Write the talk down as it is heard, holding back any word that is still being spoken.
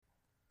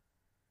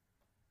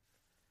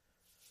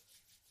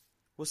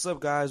What's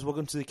up, guys?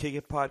 Welcome to the Kick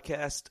It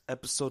Podcast,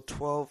 episode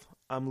 12.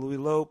 I'm Louis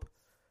Lope,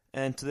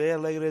 and today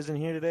Alegre isn't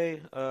here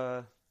today.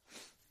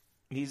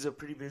 He's a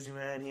pretty busy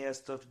man. He has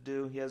stuff to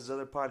do. He has his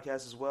other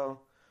podcast as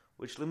well,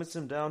 which limits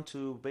him down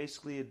to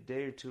basically a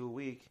day or two a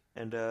week,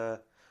 and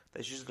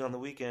that's usually on the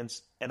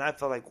weekends. And I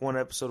felt like one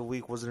episode a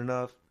week wasn't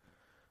enough.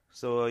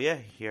 So, yeah,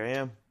 here I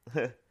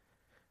am.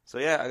 So,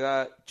 yeah, I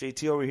got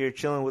JT over here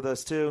chilling with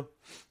us, too.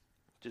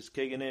 Just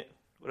kicking it.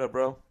 What up,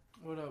 bro?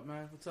 What up,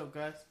 man? What's up,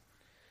 guys?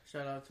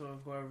 Shout out to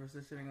whoever's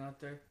listening out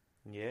there.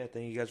 Yeah,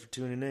 thank you guys for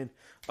tuning in.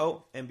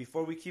 Oh, and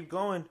before we keep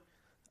going,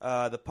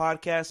 the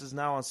podcast is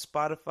now on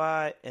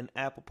Spotify and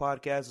Apple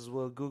Podcasts as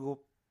well as Google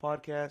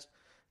Podcasts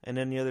and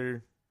any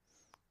other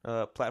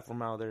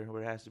platform out there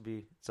where it has to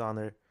be. It's on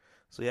there.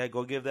 So, yeah,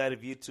 go give that.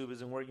 If YouTube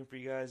isn't working for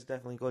you guys,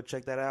 definitely go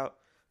check that out.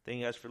 Thank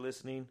you guys for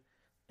listening.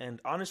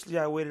 And honestly,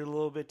 I waited a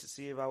little bit to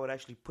see if I would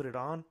actually put it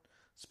on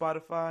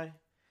Spotify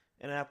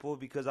and Apple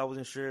because I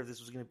wasn't sure if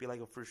this was going to be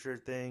like a for sure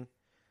thing.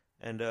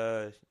 And,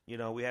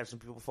 we had some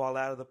people fall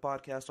out of the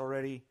podcast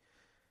already.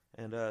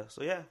 And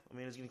so, yeah, I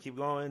mean, it's going to keep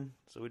going.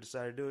 So we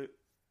decided to do it.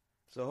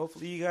 So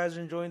hopefully you guys are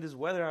enjoying this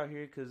weather out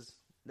here because,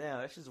 damn,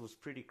 that shit was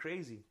pretty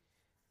crazy.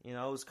 You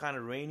know, it was kind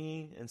of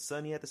rainy and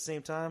sunny at the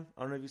same time.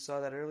 I don't know if you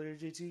saw that earlier,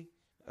 JT.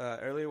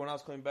 Earlier when I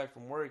was coming back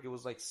from work, it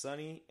was like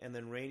sunny and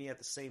then rainy at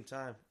the same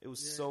time. It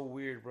was so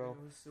weird, bro.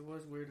 It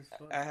was weird as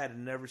fuck. I had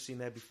never seen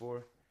that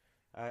before.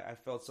 I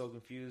felt so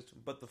confused.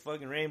 But the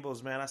fucking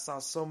rainbows, man. I saw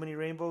so many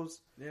rainbows.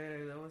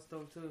 Yeah, that was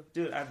dope too.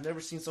 Dude, I've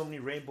never seen so many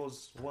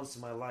rainbows once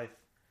in my life.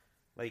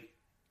 Like,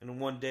 in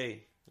one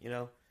day, you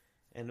know?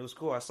 And it was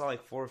cool. I saw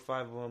like 4 or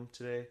 5 of them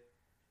today.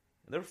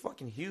 And they were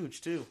fucking huge,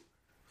 too.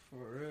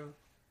 For real.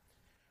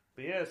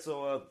 But yeah,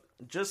 so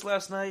just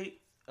last night,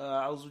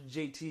 I was with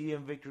JT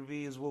and Victor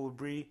V as well with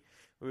Bree.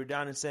 We were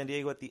down in San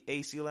Diego at the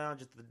AC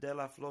Lounge at the De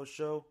La Flow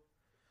show,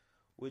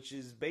 which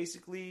is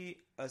basically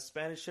a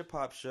Spanish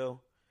hip-hop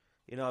show.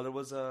 You know, there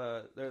was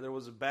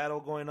a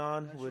battle going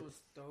on. That shit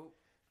was dope.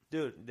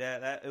 Dude,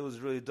 that it was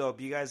really dope.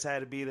 You guys had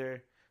to be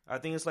there. I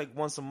think it's like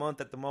once a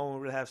month at the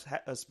moment we have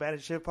a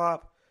Spanish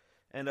hip-hop.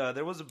 And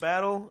there was a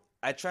battle.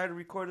 I tried to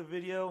record a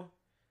video.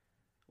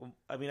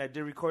 I mean, I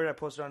did record it. I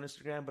posted it on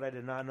Instagram, but I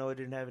did not know it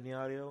didn't have any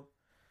audio.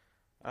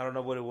 I don't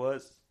know what it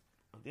was.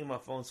 I think my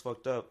phone's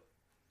fucked up.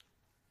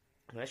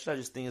 Actually, I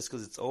just think it's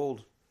because it's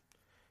old.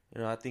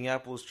 You know, I think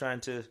Apple's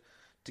trying to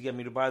get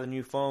me to buy the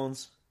new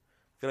phones.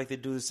 I feel like they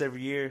do this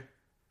every year.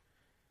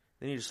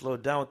 They need to slow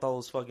it down with all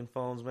those fucking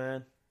phones,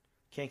 man.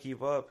 Can't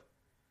keep up.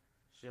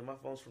 Shit, my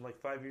phone's from like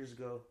 5 years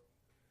ago.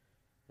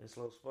 And it's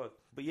slow as fuck.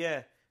 But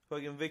yeah,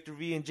 fucking Victor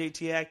V and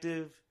JT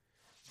Active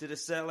did a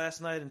set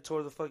last night and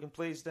tore the fucking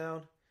place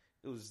down.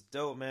 It was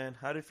dope, man.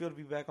 How did it feel to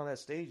be back on that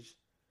stage?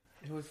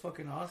 It was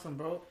fucking awesome,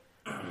 bro.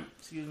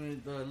 Excuse me.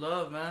 The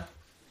love, man.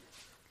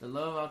 The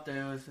love out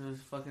there was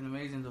fucking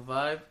amazing. The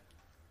vibe.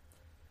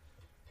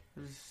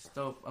 It was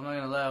dope. I'm not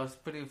gonna lie. I was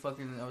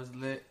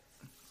lit.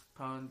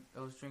 I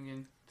was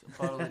drinking a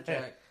bottle of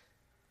Jack.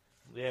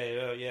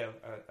 Yeah.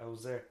 I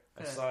was there.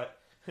 I saw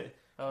it.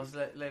 I was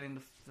letting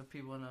the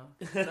people know.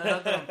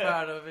 Not that I'm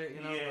proud of it,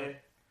 you know. Yeah. But,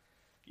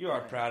 you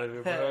are proud of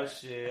it, bro.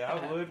 Shit,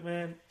 I would,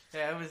 man.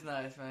 Yeah, it was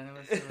nice, man.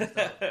 It was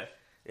dope.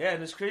 Yeah,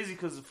 and it's crazy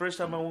because the first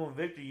time I went with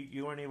Victor,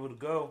 you weren't able to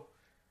go.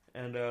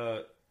 And,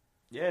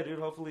 yeah, dude,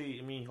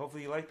 hopefully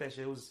you like that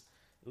shit. It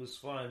was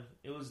fun.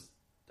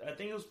 I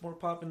think it was more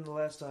popping than the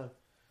last time.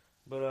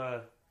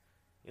 But,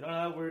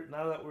 now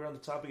that we're on the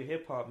topic of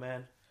hip-hop,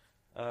 man,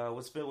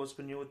 what's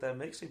been new with that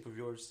mixtape of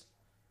yours?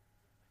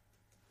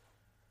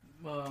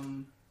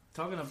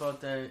 Talking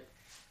about that,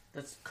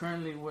 that's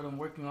currently what I'm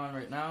working on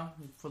right now.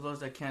 For those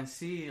that can't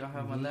see, I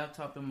have my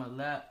laptop in my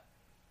lap,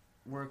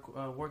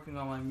 working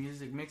on my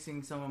music,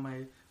 mixing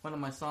one of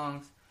my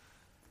songs.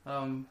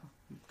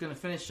 Gonna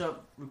finish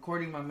up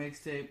recording my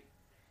mixtape.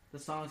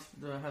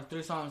 I have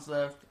 3 songs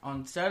left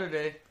on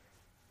Saturday,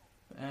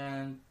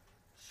 and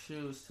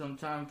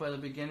sometime by the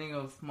beginning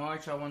of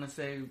March, I want to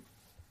say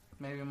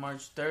maybe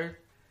March 3rd.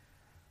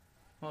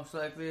 Most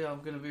likely,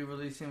 I'm gonna be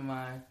releasing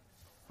my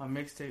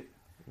mixtape.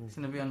 It's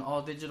gonna be on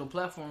all digital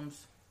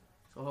platforms,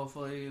 so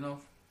hopefully,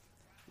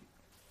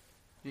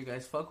 you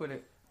guys fuck with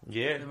it.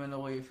 Yeah. Let me know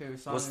what your favorite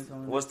song is.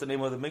 What's the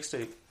name of the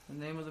mixtape? The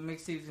name of the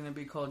mixtape is gonna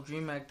be called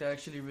Dream Act. I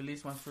actually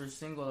released my first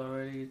single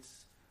already.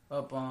 It's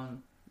up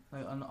on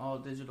all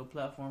digital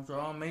platforms or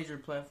all major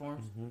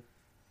platforms.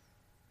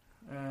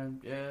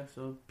 And yeah,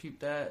 so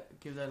peep that,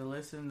 give that a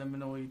listen. Let me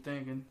know what you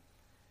think, and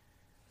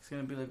it's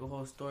gonna be like a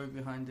whole story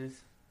behind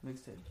this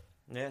mixtape.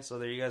 Yeah, so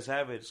there you guys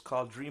have it. It's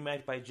called Dream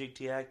Act by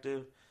JT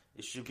Active.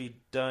 It should be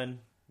done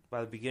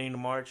by the beginning of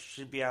March.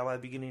 Should be out by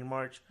the beginning of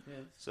March.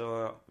 Yes.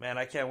 So, man,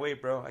 I can't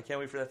wait, bro. I can't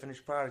wait for that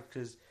finished product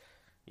because,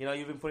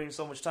 you've been putting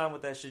so much time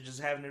with that shit, just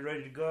having it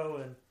ready to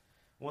go. And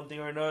one thing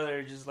or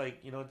another, just like,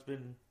 it's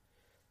been,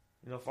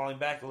 falling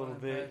back a little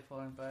bit.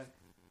 Falling back.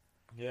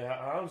 Yeah,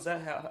 how's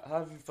that? How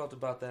have you felt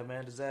about that,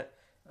 man? Does that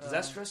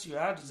stress you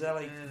out? Does that,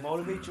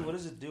 motivate you? What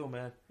does it do,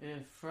 man?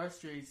 It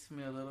frustrates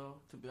me a little,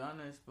 to be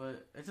honest.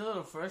 But it's a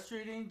little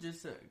frustrating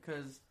just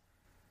because,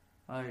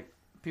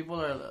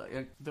 people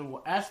are they're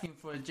asking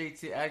for a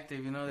JT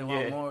Active. You know, they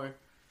want more,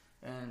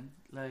 and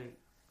like,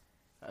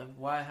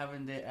 why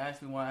haven't they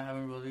asked me why I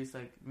haven't released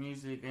like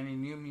music, any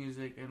new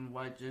music, and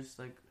why just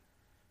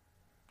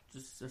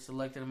a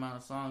selected amount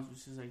of songs,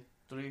 which is like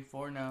 3,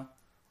 4 now,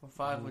 or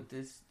 5 with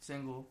this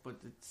single, but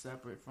it's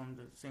separate from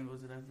the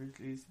singles that I've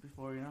released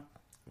before. You know.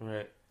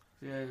 Right.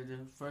 So yeah, it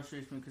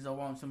frustrates me because I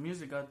want some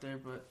music out there,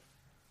 but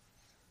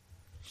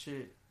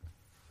shit.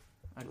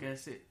 I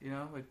guess it, you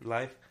know, like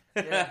life.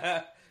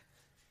 Yeah.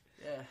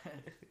 Yeah.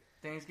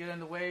 Things get in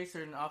the way,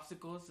 certain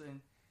obstacles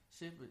and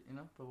shit, but you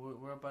know, but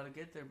we're about to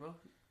get there, bro.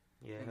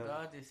 Yeah. Thank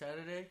God, this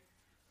Saturday,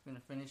 we're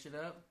gonna finish it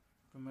up.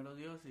 Primero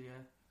Dios, yeah.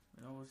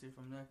 You know, we'll see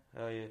from there.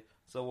 Hell yeah.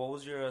 So, what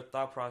was your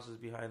thought process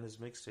behind this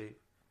mixtape?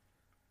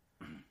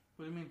 What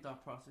do you mean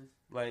thought process?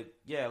 Like,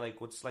 yeah,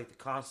 like what's like the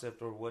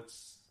concept, or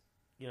what's,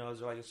 you know, is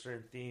there like a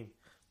certain theme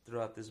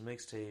throughout this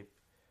mixtape,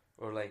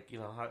 or like, you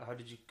know, how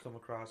did you come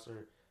across,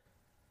 or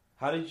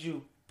how did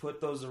you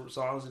put those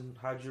songs and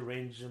how did you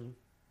arrange them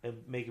and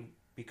make it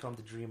become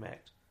the Dream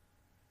Act?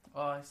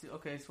 Oh, I see.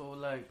 Okay, so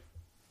like,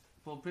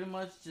 well, pretty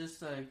much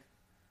just like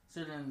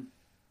certain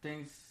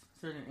things,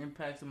 certain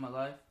impacts in my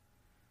life,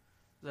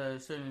 the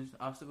certain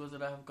obstacles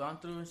that I have gone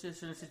through and shit,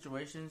 certain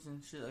situations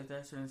and shit like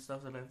that, certain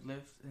stuff that I've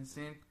lived and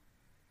seen,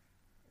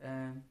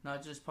 and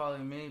not just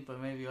probably me,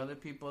 but maybe other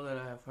people that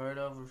I have heard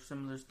of or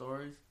similar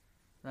stories,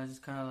 and I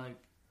just kind of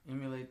like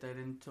emulate that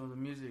into the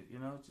music, you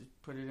know,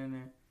 just put it in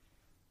there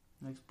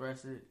and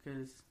express it,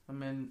 because I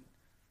mean,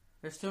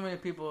 there's too many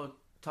people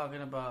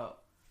talking about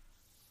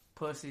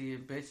pussy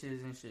and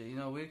bitches and shit. You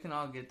know, we can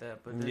all get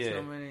that, but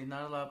there's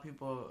not a lot of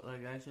people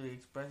like actually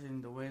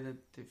expressing the way that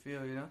they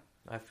feel. You know.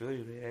 I feel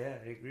you. Yeah,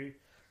 I agree.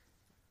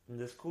 And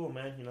that's cool,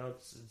 man. You know,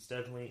 it's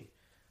definitely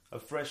a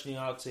fresh new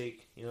outtake.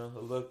 You know,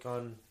 a look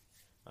on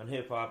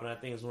hip hop, and I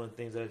think it's one of the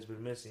things that it's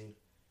been missing.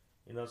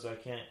 You know, so I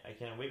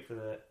can't wait for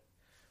that.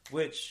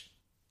 Which,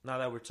 now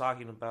that we're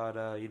talking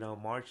about you know,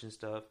 March and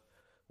stuff,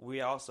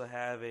 we also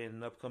have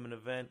an upcoming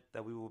event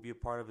that we will be a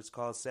part of. It's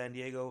called San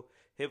Diego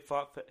Hip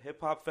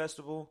Hop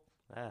Festival.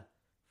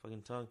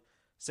 Fucking tongue.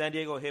 San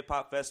Diego Hip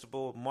Hop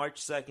Festival, March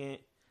 2nd,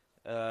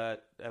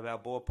 at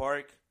Balboa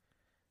Park.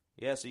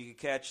 Yeah, so you can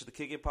catch the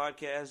Kick It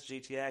podcast,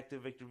 JT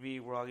Active, Victor V.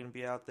 We're all gonna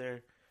be out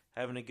there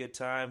having a good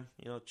time,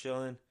 you know,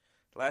 chilling.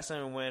 Last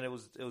time we went, it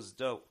was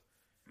dope.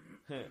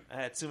 I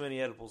had too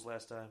many edibles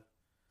last time.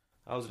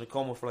 I was in a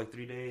coma for like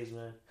 3 days,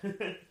 man.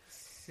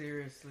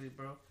 Seriously,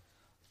 bro.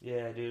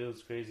 Yeah, dude, it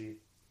was crazy.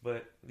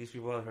 But these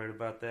people have heard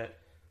about that.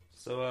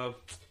 So,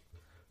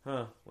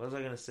 what was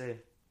I gonna say?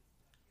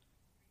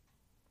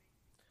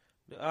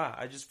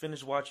 I just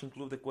finished watching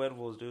Club de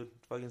Cuervos, dude.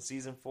 Fucking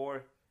season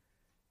 4.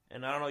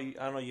 And I don't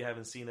know you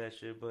haven't seen that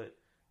shit, but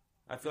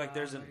I feel like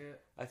there's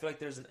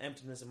an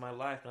emptiness in my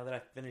life now that I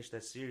finished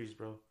that series,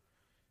 bro.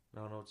 I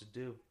don't know what to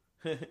do.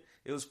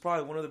 It was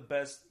probably one of the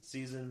best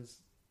seasons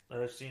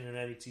that I've seen in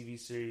any TV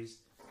series,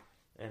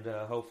 and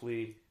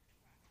hopefully,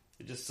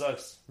 it just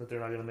sucks that they're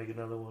not gonna make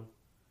another one.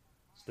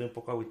 Estoy un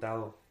poco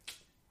aguitado,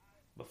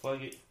 but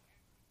fuck it,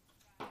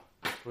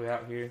 we're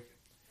out here.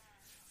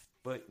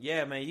 But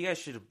yeah, man, you guys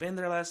should have been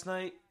there last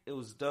night. It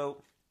was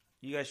dope.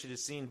 You guys should have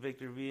seen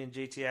Victor V and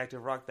JT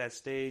Active rock that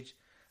stage.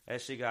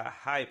 That shit got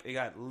hype. It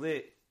got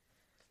lit.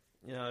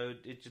 You know,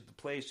 the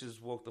place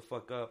just woke the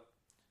fuck up.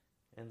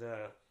 And,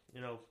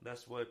 you know,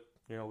 that's what,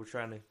 you know, we're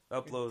trying to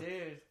upload.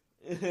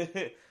 It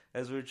did.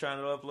 As we were trying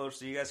to upload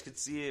so you guys could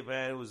see it,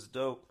 man. It was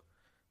dope.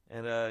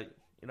 And,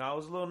 you know, I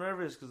was a little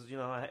nervous because, you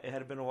know, it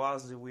had been a while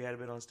since we had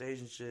been on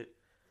stage and shit.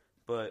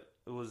 But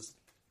it was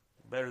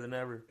better than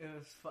ever. It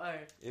was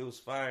fire. It was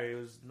fire. It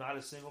was not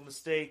a single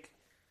mistake.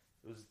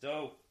 It was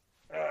dope.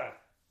 I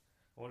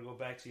want to go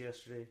back to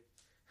yesterday.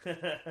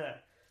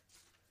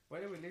 Why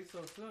did we leave so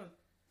soon?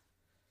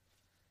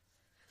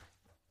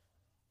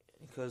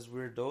 Because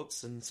we're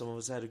adults and some of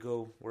us had to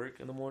go work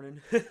in the morning.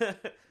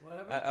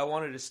 Whatever. I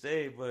wanted to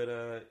stay, but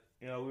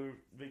you know,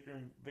 Victor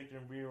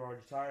and Bree were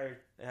already tired.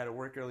 They had to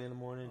work early in the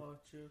morning. Oh,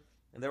 true.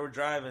 And they were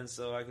driving,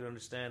 so I could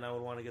understand. I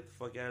would want to get the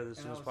fuck out of this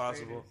as soon as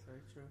possible.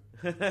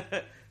 Very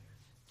true.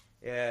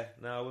 Yeah,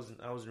 no,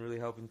 I wasn't really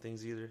helping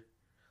things either.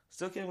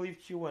 Still can't believe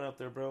Q went up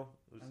there, bro.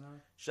 I know.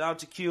 Shout out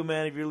to Q,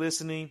 man, if you're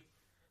listening.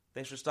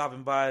 Thanks for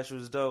stopping by. It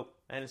was dope.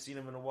 I hadn't seen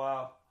him in a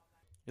while.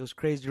 It was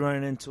crazy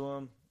running into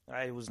him.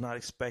 I was not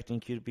expecting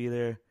Q to be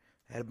there.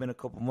 It had been a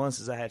couple months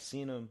since I had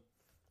seen him.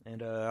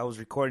 And I was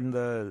recording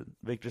the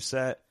Victor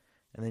set.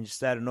 And then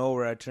just out of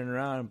nowhere, I turned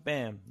around and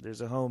bam,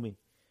 there's a homie.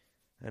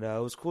 And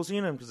it was cool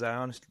seeing him because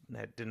I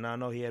did not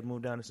know he had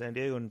moved down to San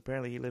Diego. And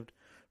apparently he lived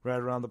right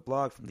around the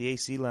block from the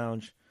AC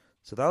Lounge.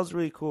 So that was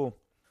really cool.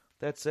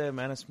 That said,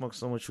 man, I smoked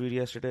so much weed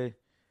yesterday.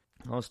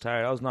 I was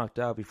tired. I was knocked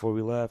out before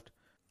we left.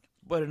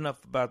 But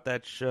enough about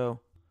that show.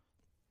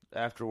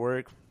 After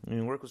work, I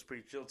mean, work was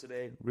pretty chill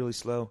today. Really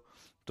slow.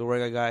 The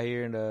work I got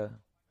here and,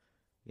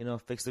 you know,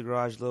 fix the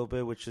garage a little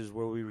bit, which is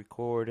where we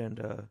record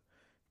and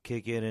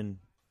kick in and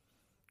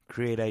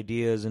create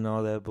ideas and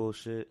all that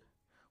bullshit.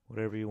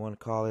 Whatever you want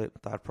to call it.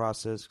 Thought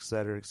process,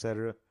 etc.,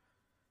 etc.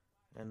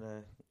 And,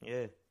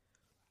 yeah.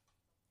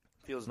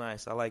 Feels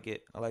nice. I like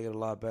it. I like it a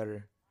lot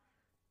better.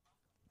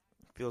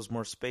 Feels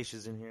more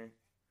spacious in here.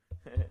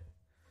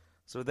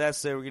 So with that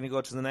said, we're going to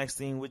go to the next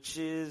thing, which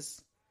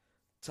is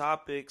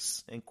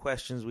topics and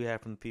questions we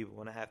have from the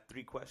people. And I have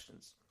 3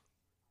 questions.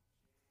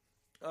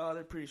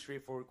 They're pretty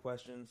straightforward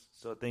questions.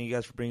 So thank you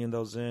guys for bringing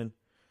those in.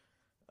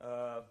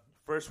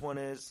 First one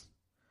is,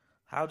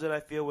 how did I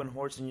feel when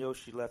Horse and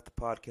Yoshi left the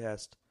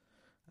podcast?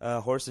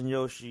 Horse and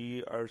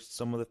Yoshi are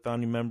some of the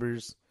founding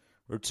members,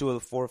 or 2 of the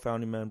 4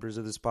 founding members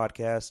of this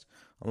podcast,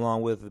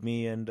 along with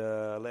me and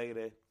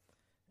Alegre.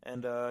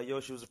 And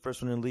Yoshi was the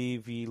first one to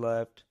leave. He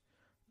left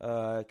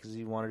because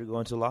he wanted to go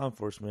into law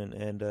enforcement,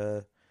 and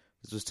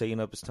this was taking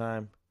up his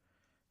time.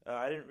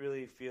 I didn't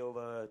really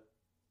feel,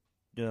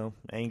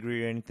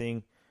 angry or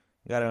anything.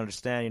 You gotta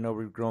understand,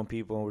 we're grown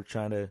people and we're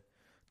trying to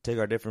take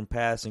our different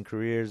paths and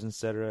careers,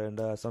 etc.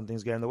 And some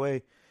things get in the way.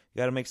 You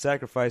gotta make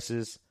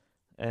sacrifices,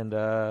 and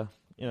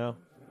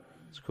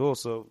it's cool.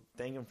 So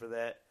thank him for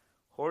that.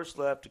 Horse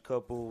left a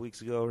couple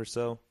weeks ago or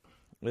so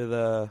with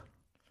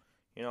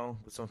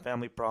with some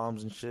family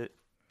problems and shit.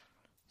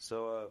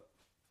 So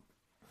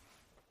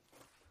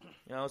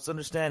it's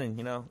understanding.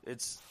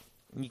 It's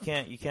you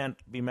can't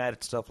be mad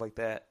at stuff like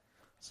that.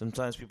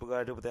 Sometimes people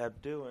gotta do what they have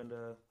to do, and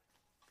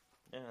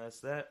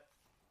that's that.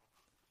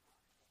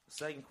 The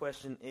second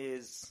question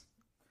is,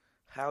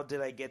 how did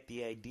I get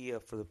the idea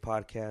for the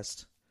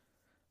podcast?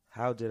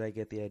 How did I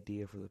get the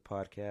idea for the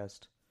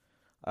podcast?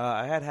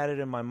 I had it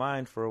in my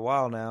mind for a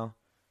while now,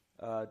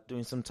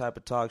 doing some type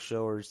of talk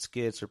show or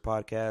skits or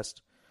podcast.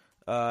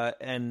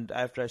 And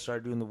after I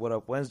started doing the What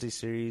Up Wednesday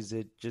series,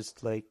 it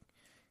just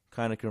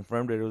kind of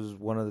confirmed it. It was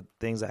one of the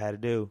things I had to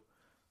do.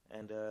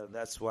 And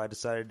that's why I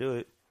decided to do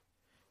it.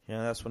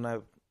 That's when I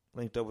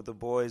linked up with the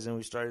boys and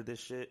we started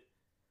this shit.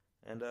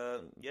 And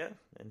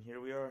and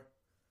here we are,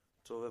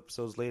 12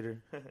 episodes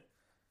later.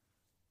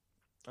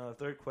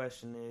 Third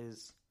question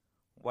is,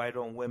 why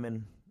don't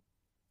women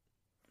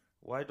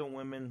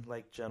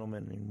like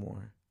gentlemen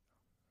anymore?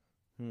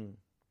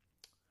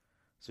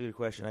 It's a good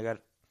question. I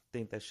gotta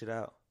think that shit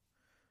out.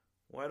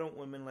 Why don't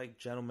women like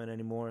gentlemen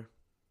anymore?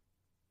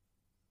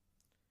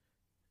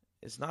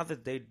 It's not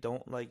that they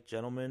don't like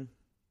gentlemen.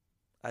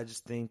 I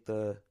just think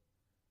the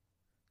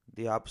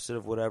opposite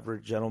of whatever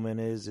a gentleman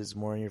is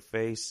more in your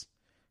face.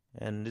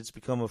 And it's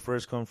become a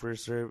first come,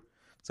 first serve.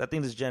 So I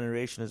think this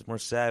generation is more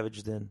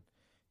savage than,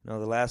 the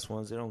last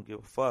ones. They don't give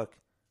a fuck.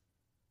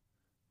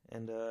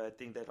 And I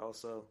think that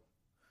also,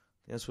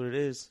 that's what it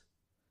is.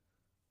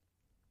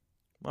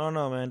 I don't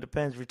know, man. It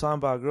depends if you're talking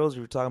about girls or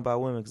if you're talking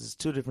about women. Because it's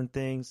 2 different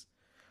things.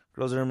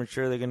 Girls are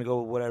immature. They're going to go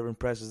with whatever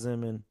impresses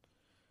them. And,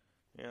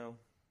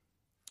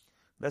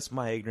 that's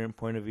my ignorant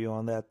point of view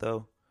on that,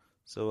 though.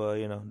 So,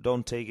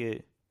 don't take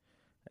it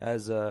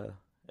as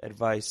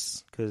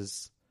advice,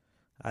 because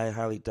I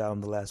highly doubt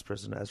I'm the last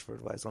person to ask for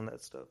advice on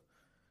that stuff.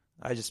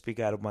 I just speak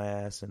out of my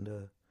ass,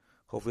 and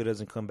hopefully it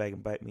doesn't come back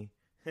and bite me.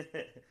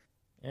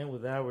 And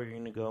with that, we're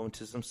going to go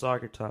into some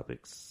soccer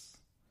topics.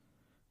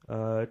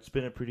 It's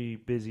been a pretty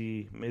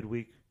busy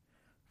midweek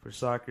for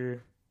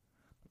soccer.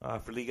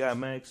 For Liga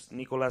MX,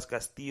 Nicolas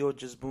Castillo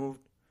just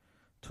moved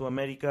to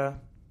America.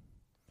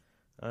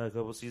 A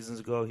couple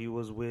seasons ago, he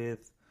was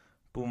with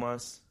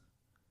Pumas.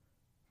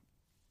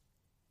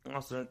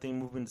 Also, another thing,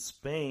 moving to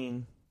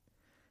Spain,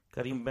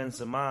 Karim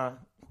Benzema,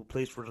 who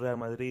plays for Real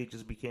Madrid,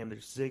 just became their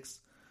 6th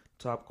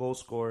top goal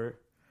scorer,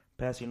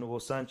 passing Hugo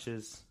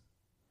Sanchez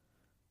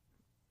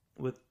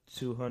with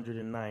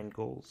 209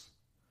 goals.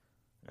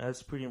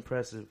 That's pretty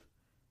impressive.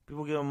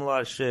 People give him a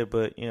lot of shit,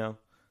 but, the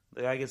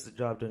guy gets the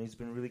job done. He's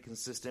been really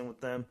consistent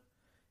with them.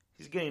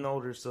 He's getting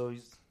older, so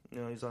he's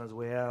on his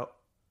way out.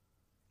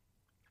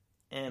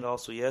 And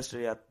also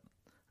yesterday,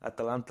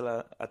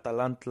 Atalanta.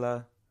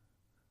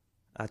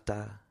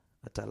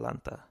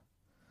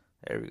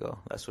 There we go.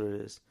 That's what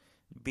it is.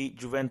 Beat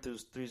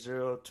Juventus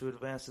 3-0 to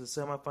advance to the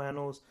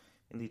semifinals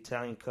in the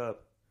Italian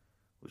Cup,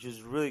 which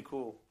is really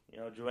cool.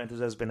 Juventus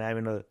has been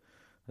having a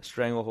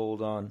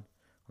stranglehold on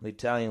the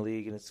Italian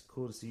league, and it's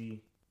cool to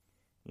see,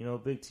 a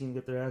big team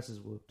get their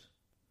asses whooped.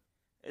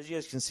 As you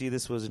guys can see,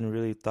 this wasn't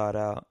really thought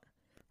out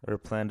or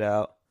planned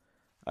out.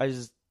 I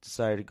just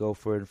decided to go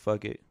for it and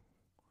fuck it.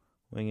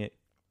 Wing it.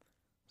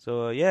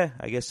 So,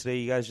 I guess today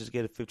you guys just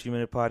get a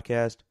 15-minute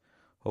podcast.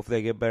 Hopefully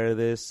I get better at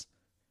this.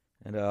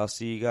 And I'll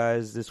see you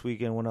guys this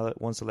weekend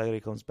once Alegre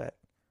comes back.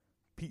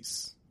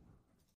 Peace.